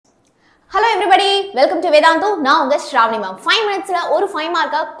Hello everybody, welcome to Vedantu. Now unga Shravanee Ma'am. 5 minutes la oru 5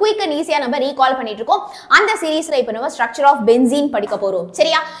 mark quick and easy நம்ம recall பண்ணிட்டு இருக்கோம். அந்த சீரிஸ்ல இப்போ நம்ம Structure of Benzene படிக்க போறோம்.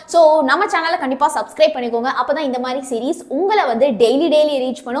 சரியா? சோ நம்ம சேனலை கண்டிப்பா subscribe பண்ணிக்கோங்க. அப்பதான் இந்த மாதிரி சீரிஸ் உங்களை வந்து daily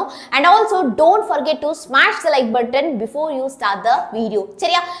ரீச் பண்ணும். And also don't forget to smash the like button before you start the video.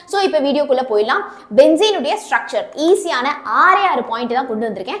 சரியா? சோ இப்போ வீடியோக்குள்ள போயிடலாம். பென்சீன் உடைய ஸ்ட்ரக்சர் ஈஸியான 6 பாயிண்ட் தான் கொண்டு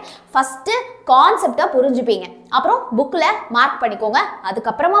வந்திருக்கேன். ஃபர்ஸ்ட் கான்செப்டை புரிஞ்சுப்பீங்க. அப்புறம் புக்ல மார்க் பண்ணிக்கோங்க. அதுக்கு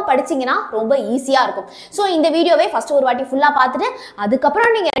அப்புறமா படிச்சீங்கன்னா ரொம்ப ஈஸியா இருக்கும். சோ இந்த வீடியோவை ஃபர்ஸ்ட் ஒரு வாட்டி ஃபுல்லா பார்த்துட்டு அதுக்கு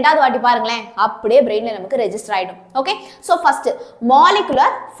அப்புறம் நீங்க இரண்டாவது வாட்டி பாருங்களேன். அப்படியே பிரெயின்ல நமக்கு ரெஜிஸ்டர் ஆயிடும். Okay? So first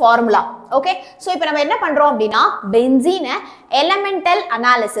molecular formula. Okay? So இப்போ நம்ம என்ன பண்றோம் அப்படினா பென்சீனை எலிமெண்டல்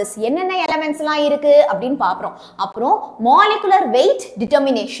அனாலிசிஸ் என்னென்ன எலிமெண்ட்ஸ்லாம் இருக்கு அப்படினு பாக்குறோம். அப்புறம் molecular wait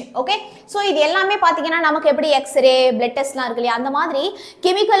determination. Okay? So இது எல்லாமே பாத்தீங்கன்னா நமக்கு எப்படி எக்ஸ்ரே, பிளட் டெஸ்ட்லாம் இருக்கு இல்லையா, அந்த மாதிரி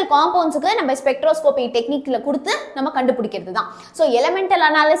கெமிக்கல் காம்பவுண்ட்ஸ்க்கு நம்ம ஸ்பெக்ட்ரோஸ்கோபி டெக்னிக்ல கொடுத்து நம்ம கண்டுபிடிக்கிறது தான். So elemental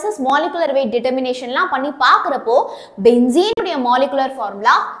analysis, molecular wait டிட்டர்மினேஷன்லாம் பண்ணி பார்க்கறப்போ பென்சீனுடைய மாலிகுலர்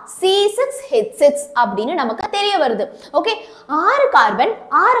ஃபார்முலா C6H6 அப்படின்னு நமக்கு தெரிய வருது. ஓகே? 6 carbon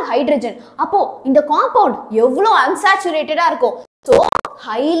 6 hydrogen. அப்போ இந்த காம்பவுண்ட் எவ்வளவு அன்சாச்சுரேட்டடா இருக்கும். So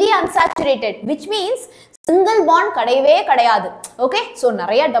highly unsaturated, which means single bond கிடையவே கிடையாது. ஓகே? சோ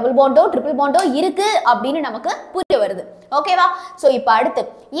நிறைய டபுள் பாண்டோ ட்ரிபிள் பாண்டோ இருக்கு அப்படின்னு நமக்கு புரிய வருது. ஓகேவா? சோ இப்போ அடுத்து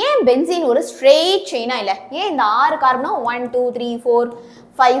ஏன் பென்சீன் ஒரு ஸ்ட்ரெயிட் செயினா இல்ல, ஏன் இந்த 6 கார்பனும் 1 2 3 4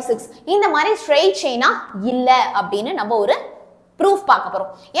 5 6 இந்த மாதிரி ஸ்ட்ரெயிட் செயினா இல்ல அப்படின்னு நம்ம ஒரு ப்ரூஃப் பார்க்க போறோம்.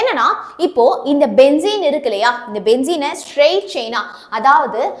 என்னன்னா இப்போ இந்த பென்சீன் இருக்கு இல்லையா, இந்த பென்சீனை ஸ்ட்ரெயிட் செயினா,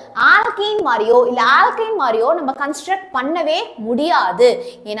 அதாவது ஆல்கீன் மாதிரியோ இல்ல ஆல்கைன் மாதிரியோ நம்ம கன்ஸ்ட்ரக்ட் பண்ணவே முடியாது.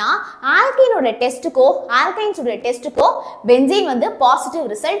 ஏன்னா ஆல்கீனோட டெஸ்ட்டுக்கோ ஆல்கைன்ஸோட டெஸ்ட்டுக்கோ பென்சீன் வந்து பாசிட்டிவ்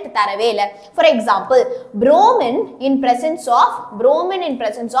ரிசல்ட் தரவே இல்லை. For example bromine in presence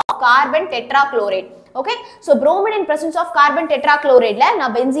of carbon tetrachloride. Okay? So bromine in presence of carbon tetrachloride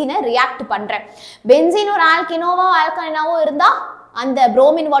நான் பென்சீனை ரியாக்ட் பண்றேன். பென்சீன் ஒரு ஆல்கினோவோ ஆல்கைனாவோ இருந்தா அந்த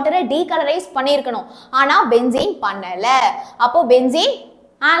bromine வாட்டரை டீகலரைஸ் பண்ணியிருக்கணும். ஆனா பென்சீன் பண்ணல. அப்போ பென்சீன்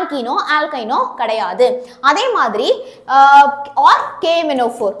ஆல்கினோ ஆல்கைனோ கிடையாது. அதே மாதிரி ஆர்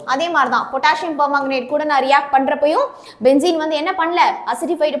KMNO4 அதே மாதிரி தான் பொட்டாசியம் பெர்மாங்கனேட் கூட நான் ரியாக்ட் பண்றப்பையும் பென்சீன் வந்து என்ன பண்ணல,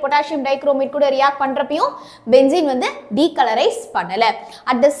 அசிடிஃபைடு பொட்டாசியம் டைக்ரோமேட் கூட ரியாக்ட் பண்றப்பையும் பென்சீன் வந்து டீகலரைஸ் பண்ணல.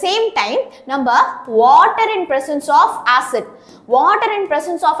 அட் த சேம் டைம் நம்ம வாட்டர் இன் பிரசன்ஸ் ஆஃப்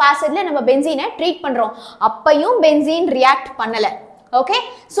ஆசிட்ல நம்ம பென்சீனை ட்ரீட் பண்றோம். அப்பையும் பென்சீன் ரியாக்ட் பண்ணல. ஓகே?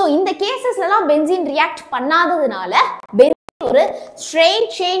 சோ இந்த கேசஸ்லாம் பென்சீன் ரியாக்ட் பண்ணாததுனால ஒரு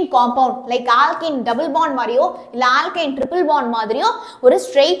straight chain compound like alkyne double bond மாதிரியோ இல்ல ஆல்கைன் ட்ரிபிள் பாண்ட் மாதிரியோ ஒரு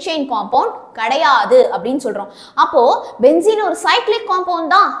ஸ்ட்ரெயிட் செயின் காம்பவுண்ட் கிடையாது அப்படின்னு சொல்றோம். அப்போ பென்சீன் ஒரு சைக்ளிக்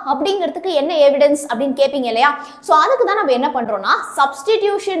காம்பவுண்ட் தான் அப்படிங்கிறதுக்கு என்ன எவிடன்ஸ் அப்படின்னு கேட்பீங்க இல்லையா. சோ அதுக்கு தான் நம்ம என்ன பண்றோம்னா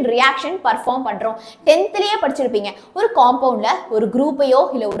சப்ஸ்டிடியூஷன் ரியாக்ஷன் பர்ஃபார்ம் பண்றோம். 10th படிச்சிருப்பீங்க. ஒரு காம்பவுண்ட்ல ஒரு குரூப்பையோ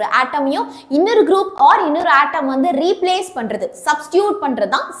இல்ல ஒரு ஆட்டமையோ இன்னொரு குரூப் ஆர் இன்னொரு ஆட்டம் வந்து ரீப்ளேஸ் பண்றது, சப்ஸ்டிடியூட்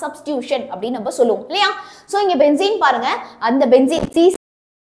பண்றது தான் சப்ஸ்டிடியூஷன் அப்படின்னு நம்ம சொல்லுவோம் இல்லையா. சோ இங்க பென்சீன் பாருங்க, அந்த பென்சீன்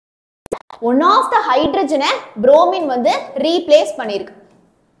ஒன் ஆஃப் த ஹைட்ரஜனை bromine வந்து ரீப்ளேஸ் பண்ணிருக்கு.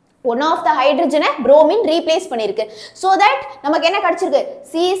 ஒன் ஆஃப் த ஹைட்ரஜனை bromine ரீப்ளேஸ் பண்ணிருக்கு. சோ தட் நமக்கு என்ன கிடைச்சிருக்கு,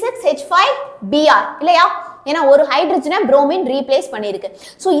 C6H5Br இல்லையா. ஏன்னா ஒரு ஹைட்ரஜனை bromine ரீப்ளேஸ் பண்ணிருக்கு.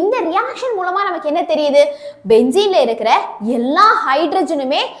 சோ இந்த ரியாக்ஷன் மூலமா நமக்கு என்ன தெரியுது, பென்சீன்ல இருக்கிற எல்லா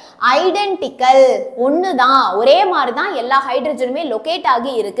ஹைட்ரஜனுமே ஐடென்டிக்கல், ஒண்ணுதான், ஒரே மாதிரி தான் எல்லா ஹைட்ரஜனுமே லொகேட்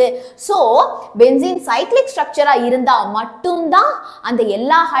ஆகி இருக்கு. சோ பென்சீன் சைக்ளிக் ஸ்ட்ரக்சரா இருந்தா மட்டும்தான் அந்த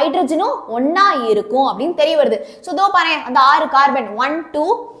எல்லா ஹைட்ரஜனும் ஒன்னா இருக்கும் அப்படின்னு தெரிய வருது. சோ இதோ பாருங்க, அந்த 6 கார்பன் 1 2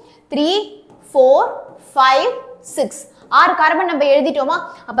 3 4 5 6 6 கார்பன் நம்ம எழுதிட்டோமா.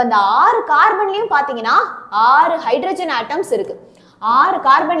 அப்ப அந்த 6 கார்பன்லயும் பாத்தீங்கன்னா 6 ஹைட்ரஜன் ஆட்டம்ஸ் இருக்கு. 6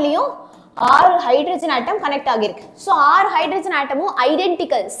 கார்பன்லயும் 6 ஹைட்ரஜன் ஆட்டம் கனெக்ட் ஆகிருக்கு. சோ 6 ஹைட்ரஜன் ஆட்டமும்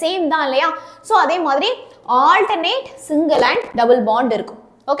ஐடென்டிக்கல், சேம் தான் இல்லையா. சோ அதே மாதிரி alternate single and double bond இருக்கும்.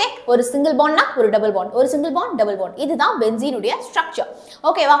 ஓகே? ஒரு சிங்கிள் பாண்ட்னா ஒரு டபுள் பாண்ட், ஒரு சிங்கிள் பாண்ட் டபுள் பாண்ட். இதுதான் பென்சீனுடைய ஸ்ட்ரக்சர்.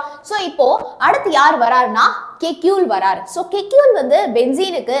 ஓகேவா? சோ இப்போ அடுத்து யார் வராருன்னா கெக்யூல் வராரு. சோ கெக்யூல் வந்து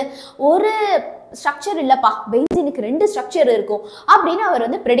பென்சீனுக்கு ஒரு ஸ்ட்ரக்சர் இல்லப்பா, பென்சீனுக்கு 2 ஸ்ட்ரக்சர் இருக்கும் அப்படின்னு அவர்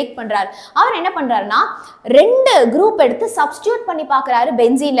வந்து ப்ரெடிக்ட் பண்றாரு. அவர் என்ன பண்றாருன்னா 2 குரூப் எடுத்து சப்ஸ்டிடியூட் பண்ணி பார்க்கறாரு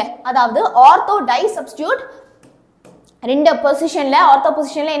பென்சீன்ல. அதாவது ஆர்த்தோ டை சப்ஸ்டிடியூட் 2 பொசிஷன்ல ஆர்த்தோ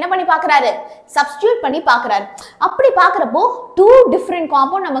பொசிஷன்ல என்ன பண்ணி பார்க்கறாரு, சப்ஸ்டிடியூட் பண்ணி பார்க்கறாரு. அப்படி பார்க்கறப்போ 2 டிஃபரண்ட்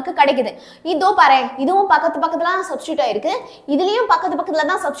காம்பவுண்ட் நமக்கு கிடைக்குது. இதோ பாரு, இதுவும் பக்கத்துல தான் சப்ஸ்டிடியூட் ஆயிருக்கு, இதுலயும் பக்கத்துல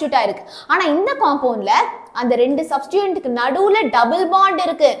தான் சப்ஸ்டிடியூட் ஆயிருக்கு. ஆனா இந்த காம்பவுண்ட்ல அந்த 2 சப்ஸ்டிடியூன்ட்க்கு நடுவுல டபுள் பாண்ட்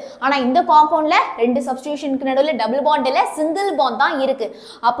இருக்கு. ஆனா இந்த காம்பவுண்ட்ல 2 சப்ஸ்டிடியூஷனுக்கு நடுவுல டபுள் பாண்ட் இல்ல, சிங்கிள் பாண்ட் தான் இருக்கு.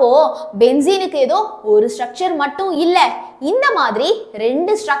 அப்போ பென்சீனுக்கு ஏதோ ஒரு ஸ்ட்ரக்சர் மட்டும் இல்ல, இந்த மாதிரி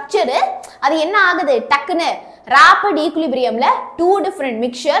 2 ஸ்ட்ரக்சர் அது என்ன ஆகுது, டக்குன்னு rapid equilibriumல two different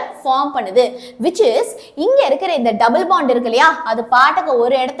mixture form பண்ணுது, which is இங்க இருக்கிற இந்த double bond இருக்கு இல்லையா, அது பாட்டுக்கு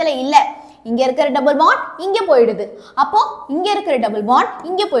ஒரு இடத்துல இல்ல, இங்க இருக்கிற டபுள் பாண்ட் இங்க போயிடுது, அப்போ இங்க இருக்கிற டபுள் பாண்ட்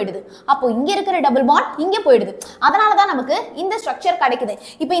இங்க போயிடுது, அப்போ இங்க இருக்கிற டபுள் பாண்ட் இங்க போயிடுது. அதனால தான் நமக்கு இந்த ஸ்ட்ரக்சர் கிடைக்குது.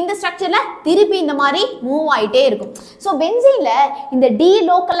 இப்போ இந்த ஸ்ட்ரக்சர்ல திருப்பி இந்த மாதிரி மூவ் ஆயிட்டே இருக்கும். சோ பென்சீன்ல இந்த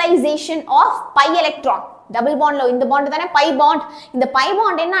delocalisation of by electron, double பாண்ட்ல இந்த பாண்ட் தானே பை பாண்ட், இந்த பை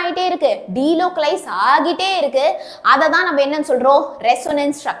பாண்ட் என்ன ஆயிட்டே இருக்கு, டீலோக்கலைஸ் ஆகிட்டே இருக்கு. அதை தான் நம்ம என்னன்னு சொல்றோம்,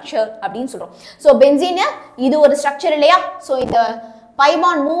 ரெசோனன்ஸ் ஸ்ட்ரக்சர் அப்படின்னு சொல்றோம். சோ பென்சீன் இது ஒரு ஸ்ட்ரக்சர் இல்லையா, சோ இந்த பை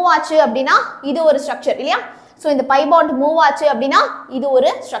பாண்ட் மூவ் ஆச்சு அப்படின்னா இது ஒரு ஸ்ட்ரக்சர் இல்லையா, சோ இந்த பை பாண்ட் மூவ் ஆச்சு அப்படின்னா இது ஒரு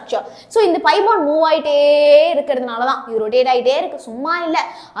ஸ்ட்ரக்சர். சோ இந்த பை பாண்ட் மூவ் ஆயிட்டே இருக்கிறதுனால தான் இது ரொட்டேட் ஆயிட்டே இருக்கு, சும்மா இல்ல.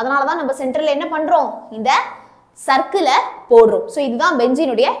 அதனால தான் நம்ம சென்டர்ல என்ன பண்றோம், இந்த சர்க்கிளை போடுறோம். சோ இதுதான்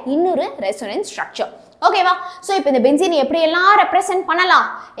பென்சீனுடைய இன்னொரு ரெசோனன்ஸ் ஸ்ட்ரக்சர். ஓகேவா? சோ இப்போ இந்த பென்சீன் எப்படி எல்லாம் ரெப்ரசன்ட் பண்ணலாம்,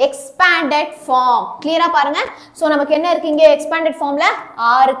 எக்ஸ்பாண்டட் ஃபார்ம். கிளியரா பாருங்க. சோ நமக்கு என்ன இருக்கு, இங்க எக்ஸ்பாண்டட் ஃபார்ம்ல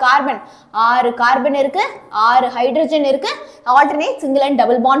 6 கார்பன் இருக்கு, 6 ஹைட்ரஜன் இருக்கு, alternate single and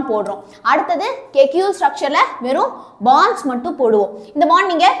double bond போடுறோம். அடுத்தது கெக்யூல் ஸ்ட்ரக்சர்ல வெறும் பாண்ட்ஸ் மட்டும் போடுவோம். இந்த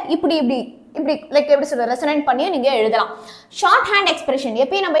பாண்ட் நீங்க இப்படி லைக் எப்படி சொல்ற ரெசனன்ட் பண்ணி நீங்க எழுதலாம். ஷார்ட் ஹேண்ட் எக்ஸ்பிரஷன்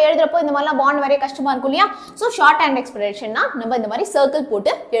எப்பயும் நம்ம எழுதுறப்போ இந்த மாதிரிலாம் பாண்ட் வரைய கஷ்டமா இருக்கும் இல்லையா, ஸோ ஷார்ட் ஹேண்ட் எக்ஸ்பிரஷன்னா நம்ம இந்த மாதிரி சர்க்கிள்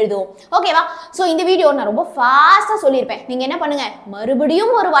போட்டு எழுதுவோம். ஓகேவா? ஸோ இந்த வீடியோ நான் ரொம்ப ஃபாஸ்ட்டாக சொல்லியிருப்பேன். நீங்கள் என்ன பண்ணுங்க,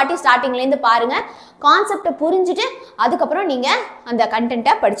 மறுபடியும் ஒரு வாட்டி ஸ்டார்டிங்லேருந்து பாருங்க, கான்செப்டை புரிஞ்சுட்டு அதுக்கப்புறம் நீங்கள் அந்த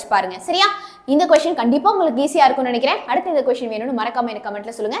கண்டென்ட்டை படிச்சு பாருங்க. சரியா? இந்த கொஸ்டின் கண்டிப்பாக உங்களுக்கு ஈஸியாக இருக்கும்னு நினைக்கிறேன். அடுத்து இந்த கொஸ்டின் வேணும்னு மறக்காம எனக்கு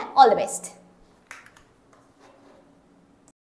கமெண்ட்ல சொல்லுங்க. All the best.